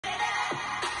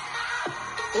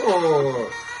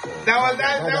Oh. That was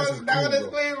a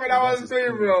clean, bro. That was a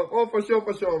clean, bro. Oh, for sure,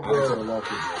 bro.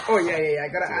 Oh, yeah. I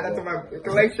gotta add that to my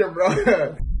collection, bro.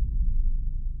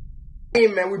 Hey,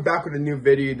 man, we back with a new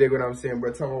video. You dig what I'm saying,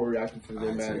 bro? Tell me what we're reacting to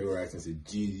today, man. Today we're reacting to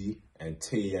GD and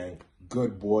Taeyang,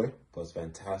 Good Boy plus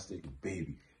Fantastic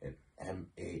Baby, and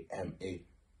MAMA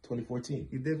 2014.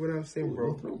 You dig what I'm saying,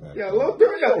 bro? Yeah, little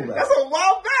throwback. That's a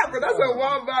while back, bro. That's a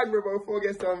while back, bro. Before we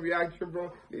get started reaction,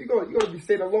 bro. You're gonna be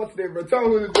saying a lot today, bro. Tell me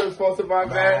who this is sponsored by,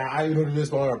 man. I know this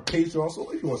is on our Patreon, so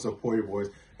if you want to support your boys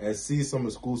and see some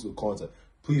exclusive content,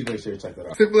 please make sure you check that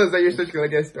out. Simple as that, you're just gonna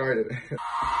get started.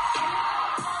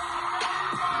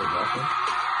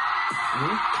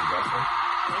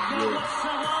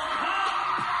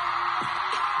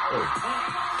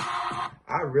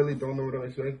 I really don't know what I'm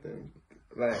expecting.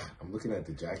 Like, I'm looking at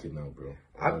the jacket now, bro.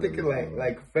 I'm thinking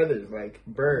like feathers, like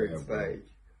birds, like,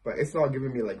 but it's not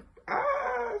giving me like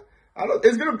I feel like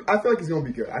it's gonna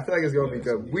be good. I feel like it's gonna be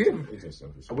good.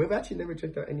 We've actually never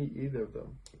checked out either of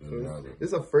them. So this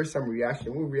is a first time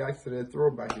reaction. We react to the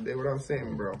throwback. You dig what I'm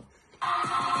saying, bro?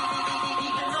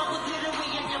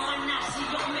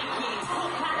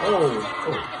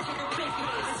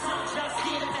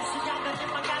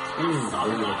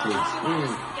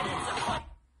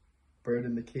 Bird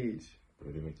in the cage.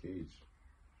 Bird in the cage.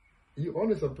 You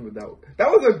onto something with that.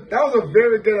 That was a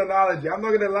very good analogy. I'm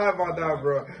not gonna lie about that,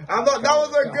 bro. That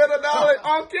was a good analogy.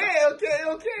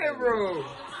 Okay, bro.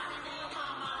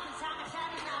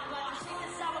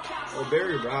 Oh,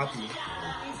 very rappy.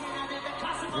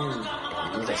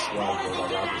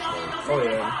 Oh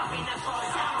yeah.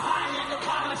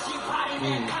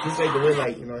 Just like the way,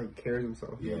 like, he carries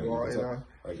himself. Yeah.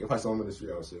 Like if I saw him in the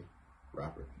street, I would say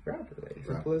rapper.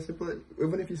 Like simple.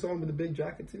 Even if you saw him with a big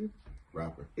jacket too.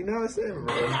 Rapper. You know what I'm saying,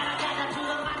 bro?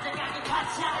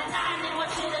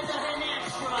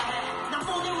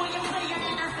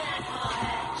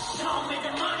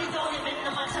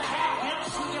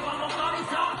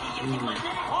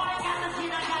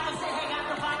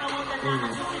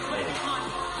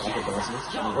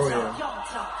 Oh yeah.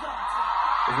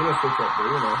 It's gonna switch up, bro,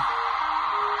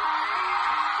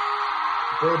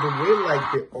 Bro, the way like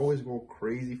they always go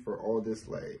crazy for all this,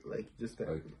 like just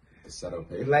the setup,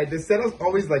 hey? Like the setup's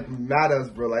always like matters,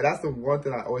 bro. Like that's the one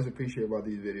thing I always appreciate about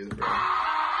these videos, bro.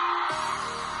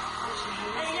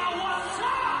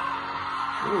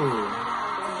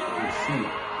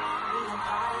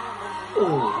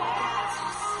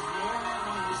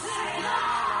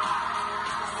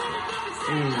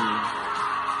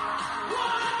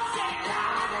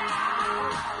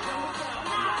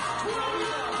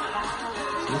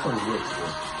 Which one's which, bro?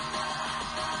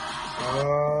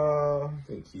 I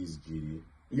think he's GD.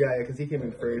 Yeah, because he came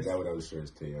in first. That one I was sure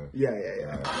is Taeyang. Yeah.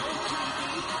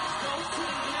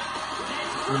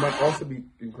 We might also be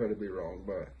incredibly wrong,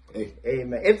 but hey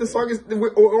man, if the song is,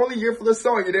 we're only here for the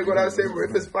song, you dig what I'm saying?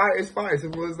 If it's fire, it's fire.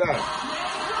 Simple as that.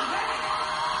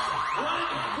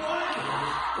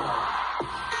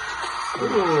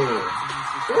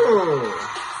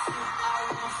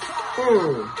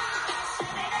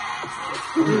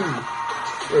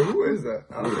 Wait, who is that?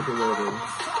 I don't think I know him.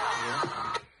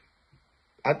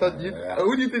 I thought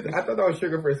who do you think? I thought that was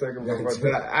Sugar for a second, bro.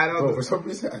 But for some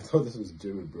reason, I thought this was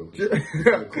Jimmy, bro. But you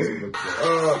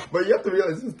have to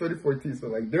realize this is 2014, so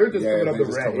like they're just coming up the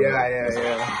red. Yeah.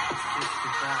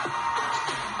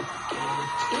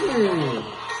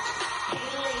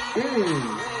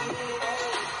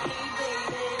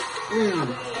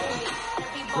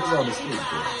 What is all this food, bro?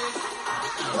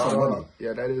 That's money.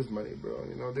 Yeah, that is money, bro.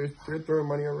 They're throwing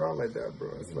money around like that,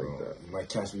 bro. It's like that. You might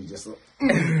catch me just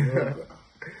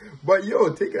But yo,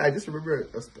 take it. I just remember.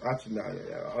 Actually, I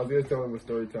was gonna tell him a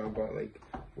story time about like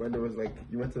when there was like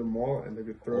you went to the mall and they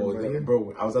could throw money in.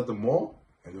 Bro, I was at the mall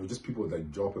and there were just people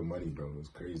like dropping money, bro. It was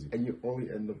crazy. And you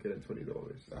only end up getting $20.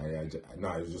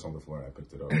 Nah, it was just on the floor. And I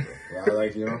picked it up, bro. I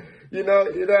like you know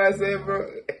what I'm saying, bro.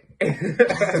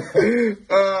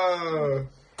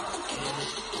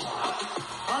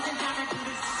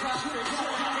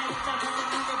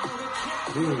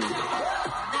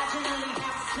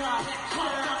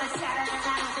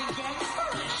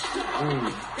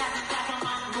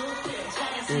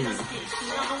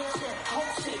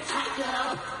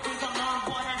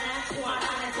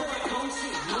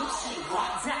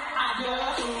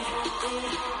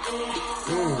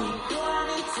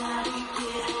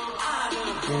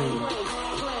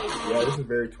 Yeah, this is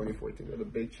very 2014. Got a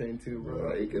big chain too, bro.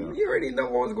 Like, you already know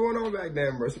what was going on back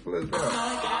then, bro. Simple as that.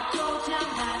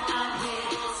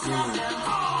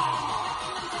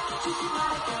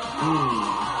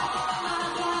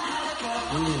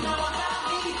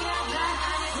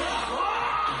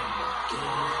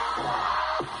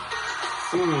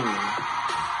 Oh,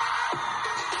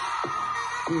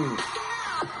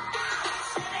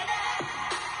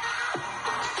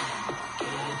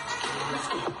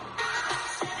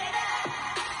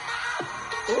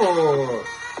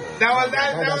 that was a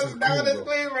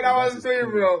screamer. That was a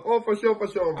screamer, bro. Oh, for sure, bro.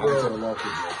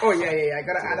 Oh yeah. I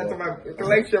gotta add that to my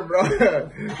collection, bro.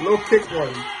 Low kick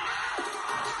one.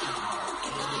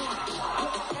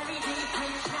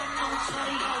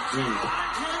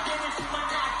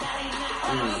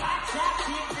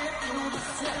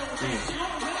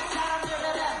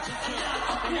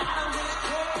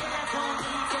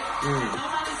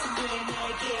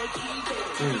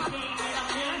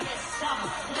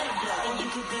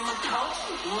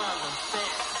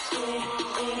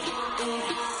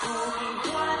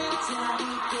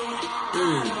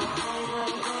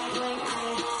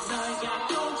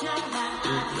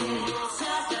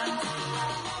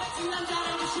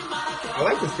 I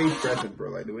like the stage presence,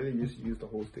 bro. Like the way they used to use the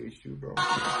whole stage too, bro.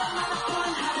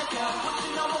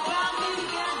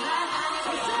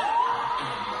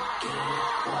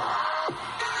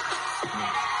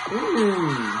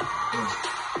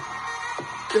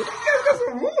 These guys got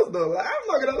some moves though. Like, I'm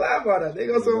not gonna lie about that. They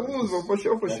got some moves, bro. For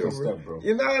sure, bro. Step, bro.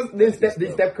 You know, they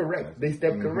step correct. They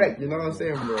step correct. You know what I'm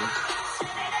saying, bro?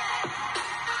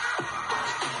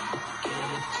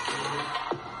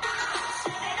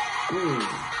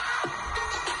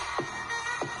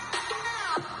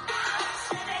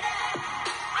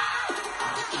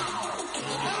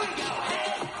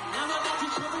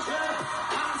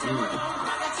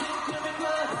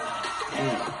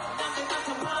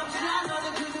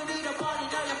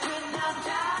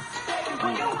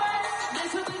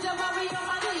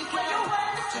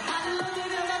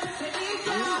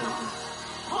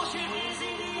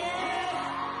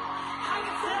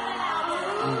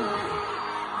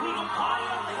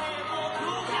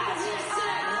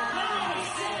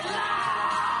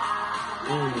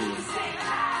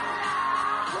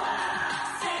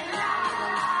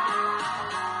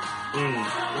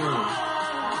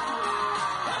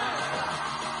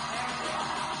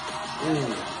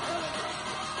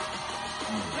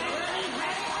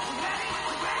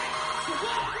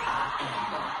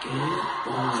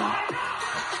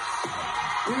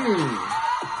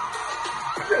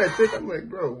 I gotta think. I'm like,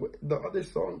 bro, the other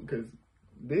song, because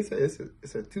they say it's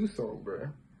a 2 song, bro.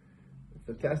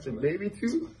 Fantastic Baby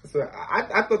 2. So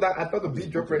I thought the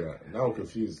beat dropped right. Now I'm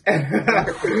confused.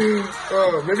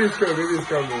 Oh, maybe it's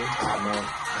coming. Ah, man.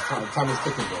 Time is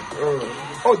ticking, bro.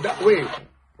 Oh, that, wait.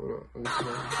 Hold on. Let me see.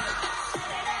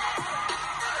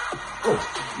 Oh,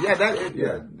 yeah, that is,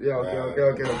 yeah,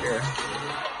 okay.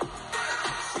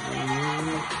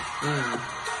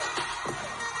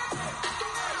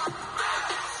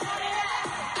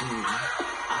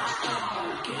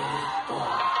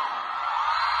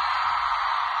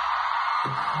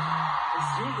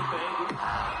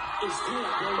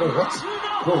 Oh, what?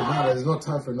 Bro, nah, there's no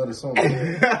time for another song.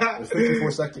 There's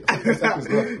 54 seconds left,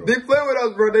 bro. They play with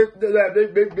us, bro. Maybe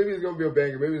it's gonna be a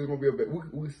banger. Maybe it's gonna be a banger.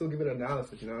 We still give it an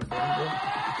analysis, you know what I'm saying, bro?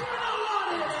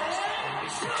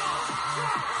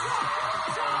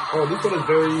 Oh, this one is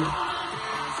very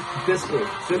disco.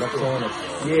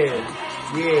 Yeah.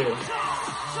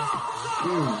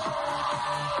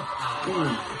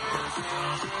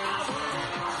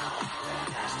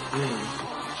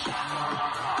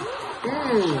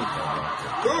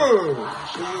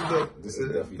 This is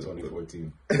definitely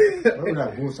 2014. Remember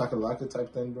that Boom Shakalaka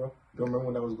type thing, bro? Don't remember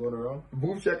when that was going around?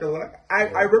 Boom Shakalaka? I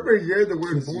remember hearing the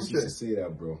word boom shakalaka. You should say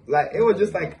that, bro. Like, it was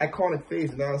just like iconic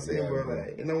face, you know what I'm saying, bro?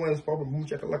 Like, you know when it's proper Boom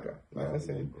Shakalaka. You know what I'm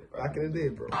saying? Back in the day,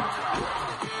 bro.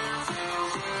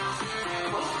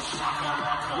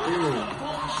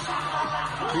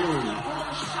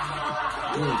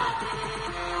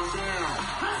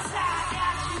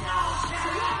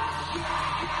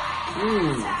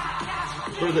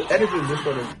 Bro, the editing in this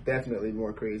one is definitely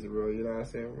more crazy, bro. You know what I'm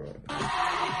saying, bro?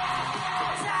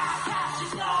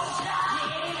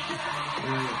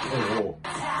 Oh,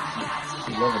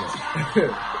 she's loving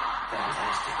it.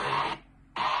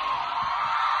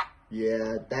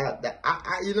 Yeah, that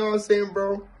you know what I'm saying,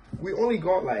 bro? We only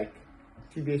got like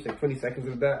TBH like 20 seconds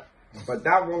of that. But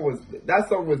that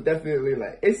song was definitely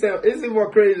like, it seemed more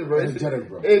crazy, bro. Energetic,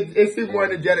 bro. It seemed more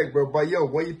energetic, bro. But yo,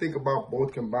 what do you think about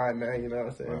both combined, man? You know what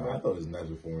I'm saying, bro? I thought it was a nice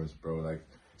performance, bro. Like,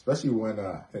 especially when,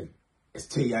 I think, it's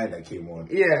Taeyang that came on.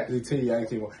 Yeah. Taeyang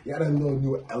came on. He had a little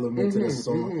new element to the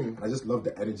song. And I just love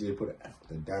the energy they put.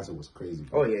 The dancer was crazy,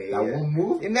 bro. Oh, yeah. That one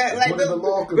move. And that, like, the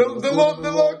little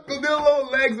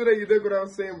legs with it, you dig what I'm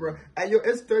saying, bro? And yo,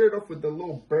 it started off with the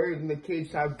little bird in the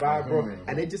cage type vibe, bro.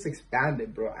 And it just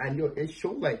expanded, bro. And yo, it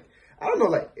showed like, I don't know,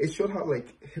 like it showed how like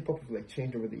hip hop like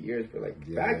changed over the years, but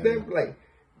like back then, like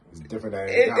it's different than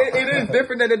it is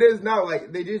different than it is now.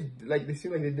 Like they just like they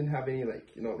seem like they didn't have any like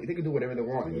they could do whatever they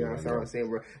want. You know what I'm saying,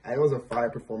 bro? And it was a fire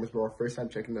performance, bro. Our first time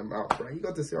checking them out, bro. You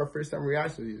got to see our first time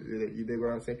reactions. You did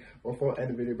what I'm saying. Before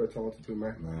end the video, but tell what to do,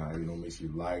 man. Make sure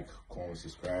you like, comment,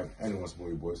 subscribe, and once more,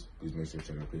 boys, please make sure to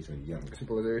check out Patreon.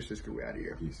 Simple as there. It's just good. We out of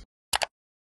here. Peace.